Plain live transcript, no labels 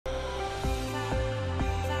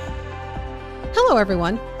Hello,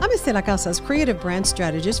 everyone. I'm Estela Casas, creative brand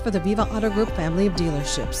strategist for the Viva Auto Group family of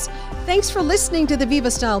dealerships. Thanks for listening to the Viva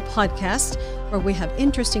Style podcast, where we have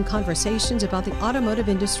interesting conversations about the automotive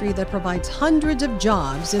industry that provides hundreds of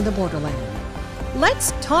jobs in the borderland.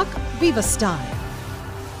 Let's talk Viva Style.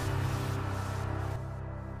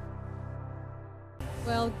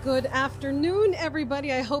 Well, good afternoon,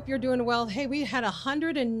 everybody. I hope you're doing well. Hey, we had a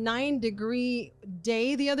 109-degree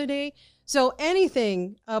day the other day. So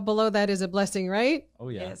anything below that is a blessing, right? Oh,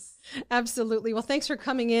 yeah. Yes. Absolutely. Well, thanks for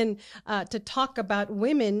coming in to talk about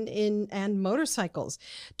women and motorcycles.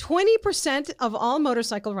 20% of all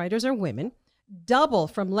motorcycle riders are women, double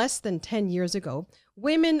from less than 10 years ago.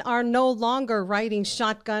 Women are no longer riding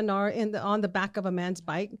shotgun or on the back of a man's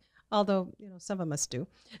bike, although some of us do.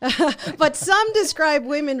 But some describe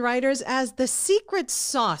women riders as the secret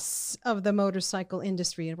sauce of the motorcycle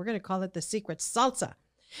industry, and we're going to call it the secret salsa.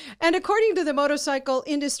 And according to the Motorcycle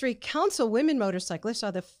Industry Council, women motorcyclists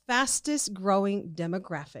are the fastest growing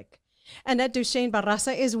demographic. Annette Duchesne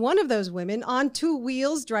Barraza is one of those women on two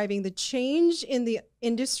wheels driving the change in the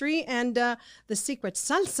industry and the secret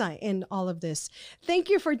salsa in all of this. Thank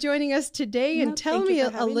you for joining us today and tell me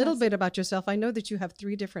a little bit about yourself. I know that you have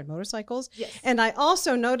 3 different motorcycles. Yes. And I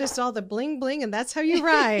also noticed all the bling bling, and that's how you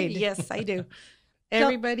ride. Yes, I do.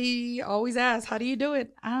 Everybody always asks, how do you do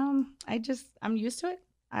it? I'm used to it.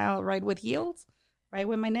 I'll ride with heels, ride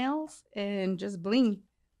with my nails, and just bling.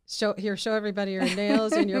 Show everybody your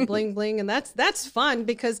nails and your bling bling, and that's fun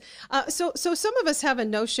because so some of us have a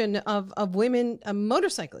notion of women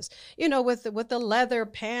motorcyclists, with the leather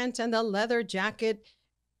pants and the leather jacket.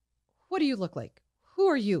 What do you look like? Who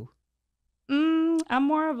are you? I'm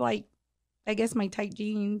more of like, I guess, my tight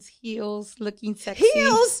jeans, heels, looking sexy.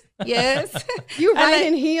 Heels? Yes. You ride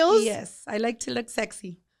in heels? Yes, I like to look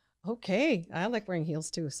sexy. Okay, I like wearing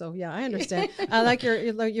heels too. So yeah, I understand. I like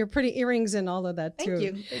your pretty earrings and all of that too.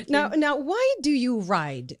 Thank you. Now, why do you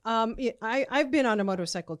ride? I've been on a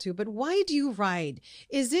motorcycle too, but why do you ride?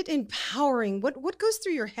 Is it empowering? What goes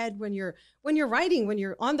through your head when you're riding, when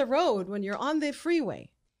you're on the road, when you're on the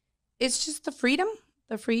freeway? It's just the freedom,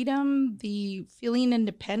 the feeling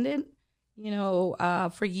independent.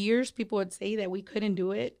 For years people would say that we couldn't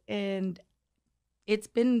do it, and it's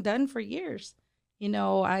been done for years.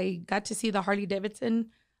 I got to see the Harley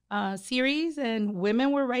Davidson series, and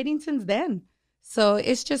women were riding since then. So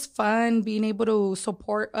it's just fun being able to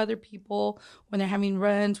support other people when they're having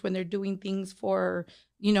runs, when they're doing things for,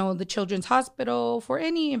 the Children's Hospital, for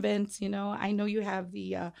any events. I know you have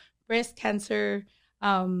the breast cancer,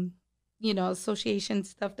 association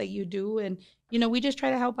stuff that you do. And, we just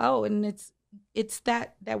try to help out. And it's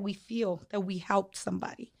that we feel that we helped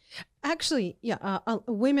somebody. Actually, yeah,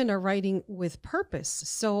 women are riding with purpose.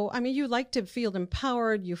 So, you like to feel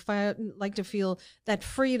empowered. You like to feel that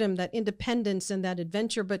freedom, that independence, and that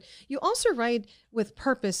adventure. But you also ride with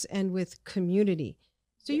purpose and with community.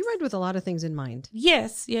 So you ride with a lot of things in mind.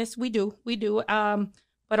 Yes, we do.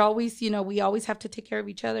 But always, we always have to take care of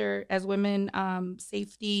each other as women.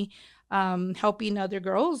 Safety, helping other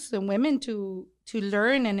girls and women to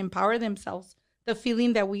learn and empower themselves. The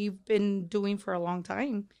feeling that we've been doing for a long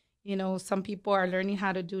time. Some people are learning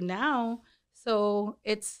how to do now. So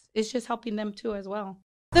it's just helping them too as well.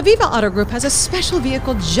 The Viva Auto Group has a special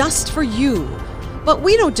vehicle just for you. But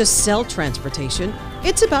we don't just sell transportation.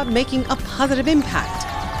 It's about making a positive impact.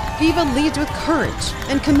 Viva leads with courage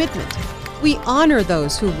and commitment. We honor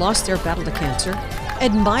those who lost their battle to cancer,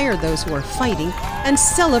 admire those who are fighting, and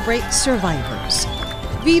celebrate survivors.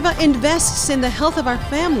 Viva invests in the health of our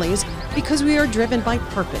families because we are driven by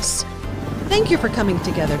purpose. Thank you for coming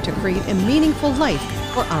together to create a meaningful life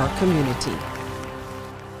for our community.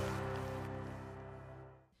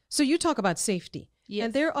 So you talk about safety. Yes.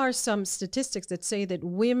 And there are some statistics that say that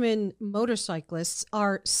women motorcyclists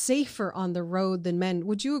are safer on the road than men.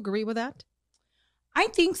 Would you agree with that? I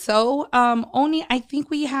think so. I think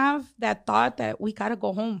we have that thought that we got to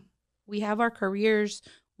go home. We have our careers.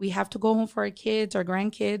 We have to go home for our kids, our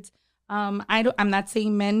grandkids. I'm not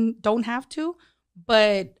saying men don't have to,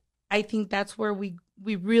 but I think that's where we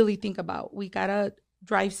really think about. We got to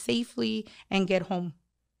drive safely and get home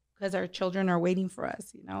because our children are waiting for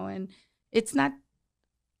us, and it's not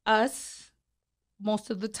us most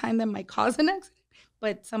of the time that might cause an accident,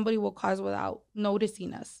 but somebody will cause without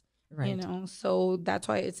noticing us, right. So that's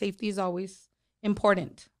why safety is always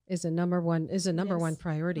important. Is a number one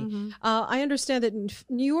priority. Mm-hmm. I understand that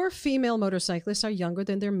newer female motorcyclists are younger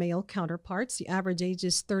than their male counterparts. The average age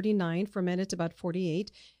is 39. For men, it's about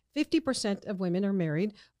 48. 50% of women are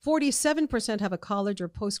married. 47% have a college or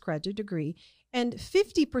postgraduate degree. and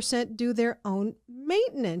 50% do their own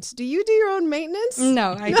maintenance. Do you do your own maintenance?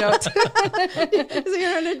 No, I don't. So you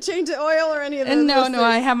don't have to change the oil or any of that? No,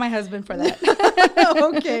 I have my husband for that.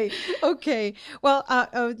 Okay.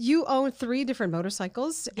 Well, you own 3 different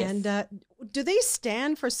motorcycles, Yes. and do they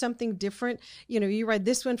stand for something different? You know, you ride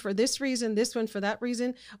this one for this reason, this one for that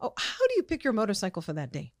reason. Oh, how do you pick your motorcycle for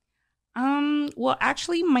that day? Well,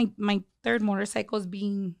 actually, my third motorcycle is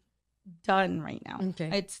being done right now. Okay.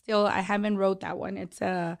 It's still, I haven't rode that one. It's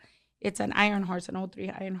an Iron Horse, an 03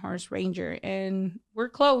 Iron Horse Ranger, and we're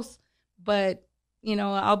close, but you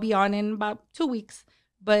know, I'll be on in about 2 weeks.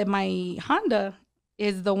 But my Honda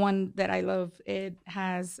is the one that I love. It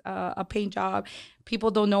has a paint job. People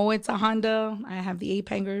don't know it's a Honda. I have the ape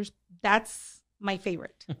hangers. That's my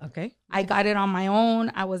favorite. Okay. I got it on my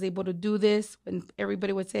own. I was able to do this when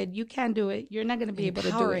everybody would say, you can't do it. You're not going to be able to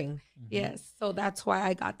do it. Empowering. Yes. So that's why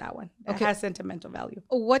I got that one. It Okay. has sentimental value.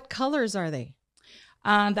 What colors are they?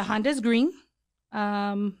 The Honda's green.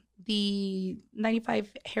 The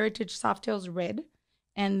 95 Heritage Softail's red.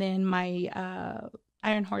 And then my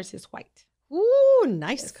Iron Horse is white. Ooh,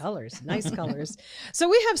 nice Yes. colors. Nice colors. So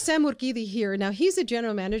we have Sam Urquidi here. Now, he's the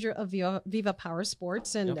general manager of Viva Power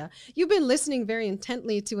Sports. And you've been listening very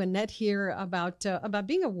intently to Annette here about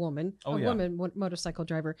being a woman, motorcycle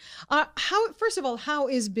driver. First of all, how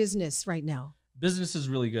is business right now? Business is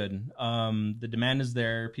really good. The demand is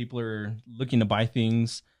there. People are looking to buy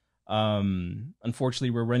things. Unfortunately,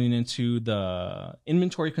 we're running into the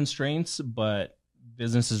inventory constraints, but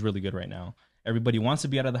business is really good right now. Everybody wants to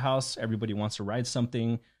be out of the house. Everybody wants to ride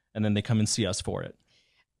something, and then they come and see us for it.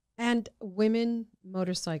 And women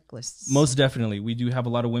motorcyclists. Most definitely. We do have a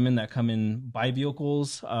lot of women that come and buy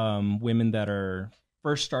vehicles, women that are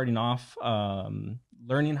first starting off,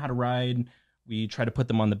 learning how to ride. We try to put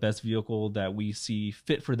them on the best vehicle that we see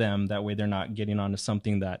fit for them. That way they're not getting onto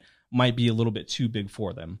something that might be a little bit too big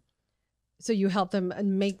for them. So you help them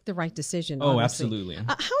make the right decision. Oh, obviously. absolutely.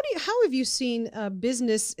 How have you seen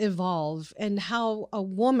business evolve, and how a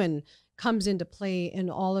woman comes into play in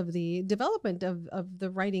all of the development of the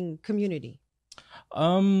riding community?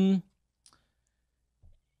 You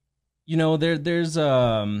know, there's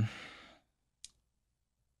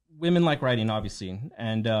women like riding, obviously,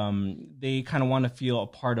 and they kind of want to feel a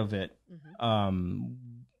part of it.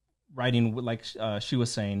 Riding, like she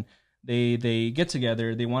was saying, they get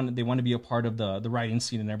together. They want to be a part of the riding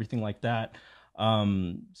scene and everything like that.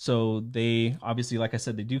 So they obviously, like I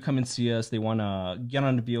said, they do come and see us. They want to get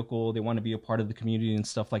on the vehicle. They want to be a part of the community and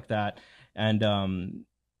stuff like that. And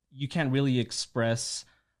you can't really express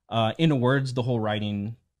in words the whole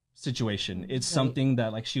riding situation. It's something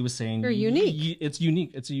that, like she was saying, very unique. It's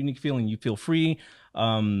unique. It's a unique feeling. You feel free.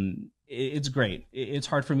 It's great. It's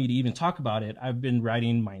hard for me to even talk about it. I've been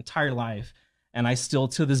riding my entire life, and I still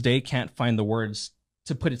to this day can't find the words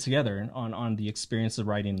to put it together on the experience of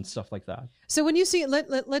riding and stuff like that. So when you see,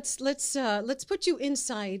 let's put you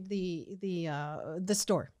inside the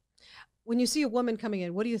store. When you see a woman coming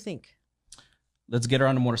in, what do you think? Let's get her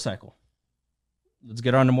on a motorcycle. Let's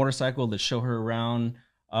get her on a motorcycle. Let's show her around.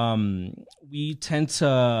 We tend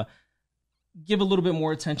to give a little bit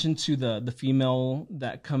more attention to the female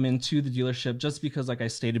that come into the dealership, just because, like I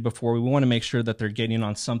stated before, we want to make sure that they're getting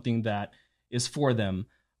on something that is for them.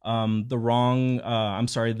 The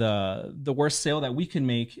worst sale that we can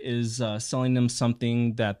make is selling them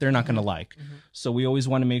something that they're not going to like. So we always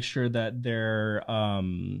want to make sure that they're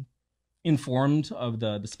informed of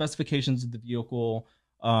the specifications of the vehicle,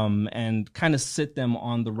 and kind of sit them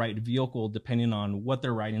on the right vehicle depending on what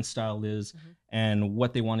their riding style is and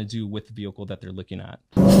what they want to do with the vehicle that they're looking at.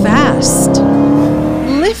 Fast,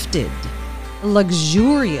 lifted,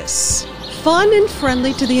 luxurious, fun and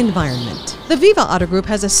friendly to the environment. The Viva Auto Group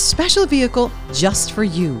has a special vehicle just for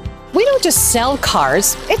you. We don't just sell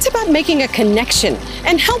cars, it's about making a connection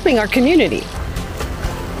and helping our community.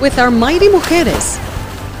 With our mighty mujeres,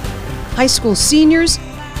 high school seniors,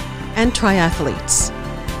 and triathletes.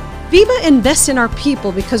 Viva invests in our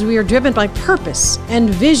people because we are driven by purpose and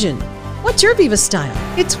vision. What's your Viva style?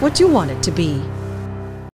 It's what you want it to be.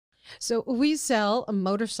 So we sell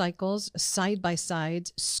motorcycles,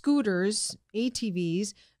 side-by-sides, scooters,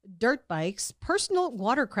 ATVs, dirt bikes, personal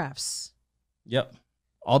watercrafts. Yep.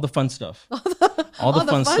 All the fun stuff. All the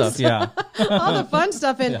fun stuff, yeah. All the fun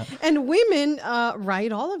stuff. And women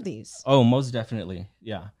ride all of these. Oh, most definitely.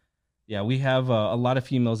 Yeah. Yeah, we have a lot of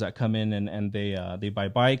females that come in and they buy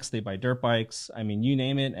bikes, they buy dirt bikes. I mean, you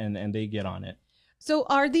name it, and they get on it. So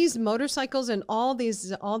are these motorcycles and all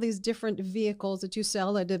these different vehicles that you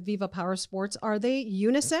sell at Viva Power Sports, are they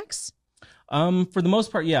unisex? For the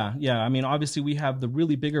most part, yeah. I mean, obviously we have the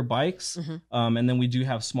really bigger bikes, and then we do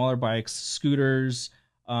have smaller bikes, scooters.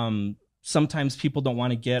 Sometimes people don't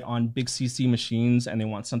want to get on big CC machines and they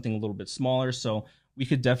want something a little bit smaller. So we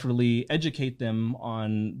could definitely educate them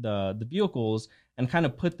on the vehicles and kind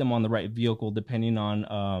of put them on the right vehicle depending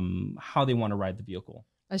on how they want to ride the vehicle.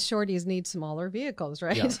 Us shorties need smaller vehicles,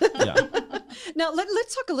 right? Yeah. Now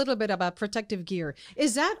let's talk a little bit about protective gear.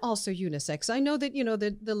 Is that also unisex? I know that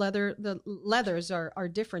the leathers are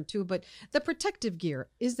different too, but the protective gear,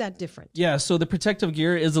 is that different? Yeah, so the protective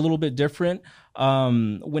gear is a little bit different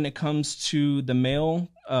when it comes to the male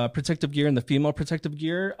protective gear and the female protective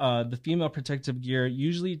gear. The female protective gear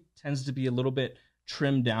usually tends to be a little bit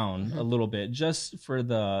trimmed down a little bit just for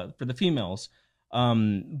the females.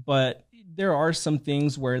 But there are some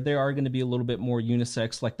things where they are going to be a little bit more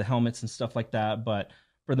unisex, like the helmets and stuff like that. But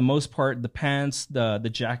for the most part, the pants, the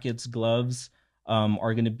jackets, gloves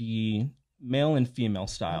are going to be male and female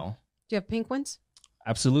style. Do you have pink ones?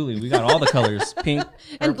 Absolutely. We got all the colors, pink,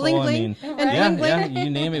 and purple, bling bling. I mean, And yeah, you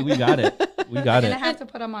name it. We got it. We got I'm it. gonna have to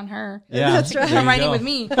put them on her. Yeah, That's right. there you Riding go. with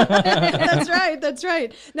me. That's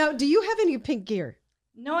right. Now, do you have any pink gear?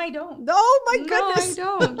 No, I don't. Oh my goodness.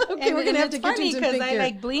 No, I don't. Okay, we're gonna have to it's get you funny some because pink I gear.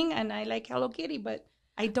 like bling and I like Hello Kitty, but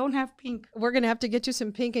I don't have pink. We're going to have to get you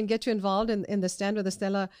some pink and get you involved in the Stand with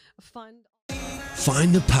Estela fund.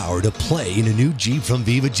 Find the power to play in a new Jeep from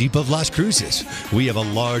Viva Jeep of Las Cruces. We have a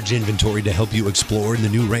large inventory to help you explore in the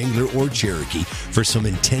new Wrangler or Cherokee for some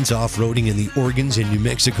intense off-roading in the Oregons and New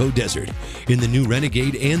Mexico desert, in the new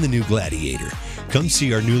Renegade and the new Gladiator. Come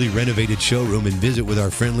see our newly renovated showroom and visit with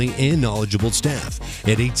our friendly and knowledgeable staff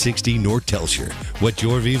at 860 North Telsher. What's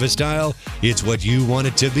your Viva style? It's what you want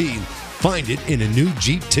it to be. Find it in a new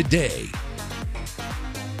Jeep today.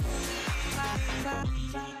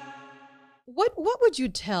 What would you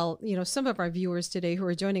tell some of our viewers today who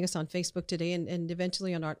are joining us on Facebook today and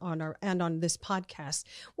eventually on this podcast?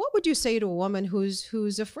 What would you say to a woman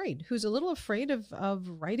who's afraid, who's a little afraid of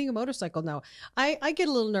riding a motorcycle? Now, I get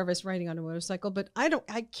a little nervous riding on a motorcycle, but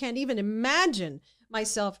I can't even imagine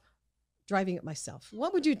myself driving it myself.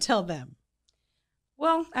 What would you tell them?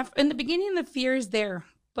 Well, in the beginning, the fear is there,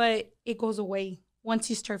 but it goes away once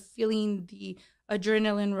you start feeling the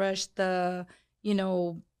adrenaline rush,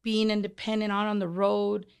 being independent out on the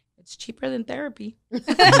road. It's cheaper than therapy.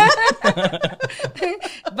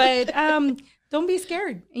 But don't be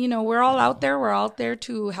scared. We're all out there. We're out there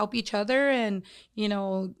to help each other. And,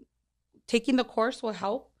 taking the course will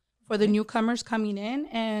help for the newcomers coming in,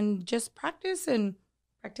 and just practice, and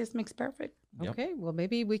practice makes perfect. Yep. Okay, well,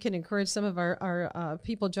 maybe we can encourage some of our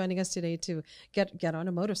people joining us today to get on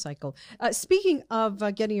a motorcycle. Speaking of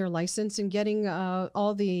getting your license and getting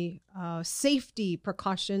all the safety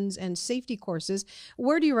precautions and safety courses,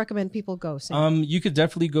 where do you recommend people go, Sam? You could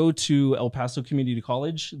definitely go to El Paso Community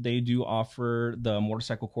College. They do offer the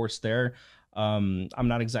motorcycle course there. I'm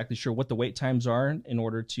not exactly sure what the wait times are in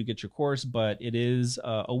order to get your course, but it is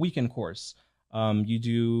a weekend course. You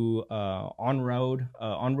do on-road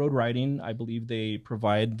riding. I believe they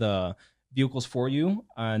provide the vehicles for you,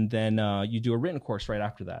 and then you do a written course right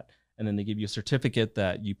after that. And then they give you a certificate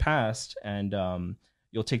that you passed, and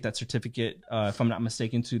you'll take that certificate, if I'm not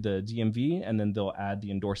mistaken, to the DMV, and then they'll add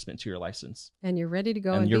the endorsement to your license. And you're ready to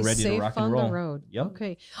go and and you're be ready to safe rock and on the roll. road. Yep.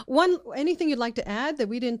 Okay. Anything you'd like to add that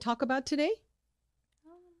we didn't talk about today?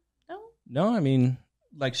 No, I mean,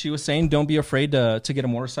 like she was saying, don't be afraid to get a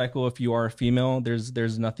motorcycle if you are a female.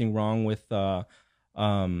 There's nothing wrong with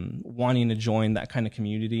wanting to join that kind of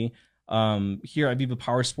community. Here at Viva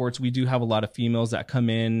Power Sports, we do have a lot of females that come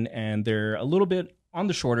in, and they're a little bit on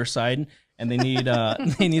the shorter side, and they need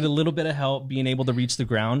they need a little bit of help being able to reach the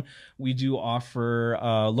ground. We do offer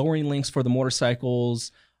lowering links for the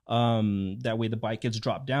motorcycles. That way the bike gets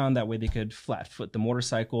dropped down. That way they could flat foot the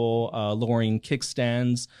motorcycle, lowering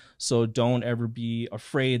kickstands. So don't ever be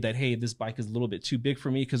afraid that, hey, this bike is a little bit too big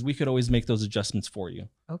for me, because we could always make those adjustments for you.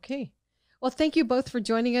 Okay. Well, thank you both for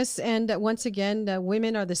joining us. And once again,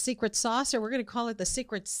 women are the secret sauce, or we're going to call it the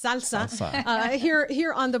secret salsa,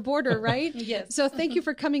 here on the border, right? Yes. So thank you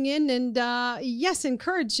for coming in, and yes,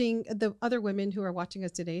 encouraging the other women who are watching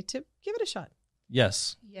us today to give it a shot.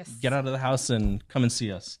 Yes. Yes. Get out of the house and come and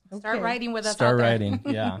see us. Start Okay. riding with us. Start out there. riding.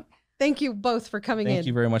 Yeah. Thank you both for coming in. Thank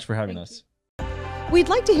you very much for having us. We'd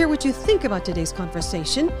like to hear what you think about today's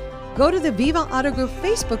conversation. Go to the Viva Auto Group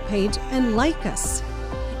Facebook page and like us.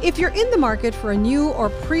 If you're in the market for a new or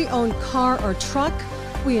pre-owned car or truck,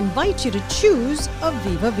 we invite you to choose a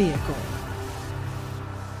Viva vehicle.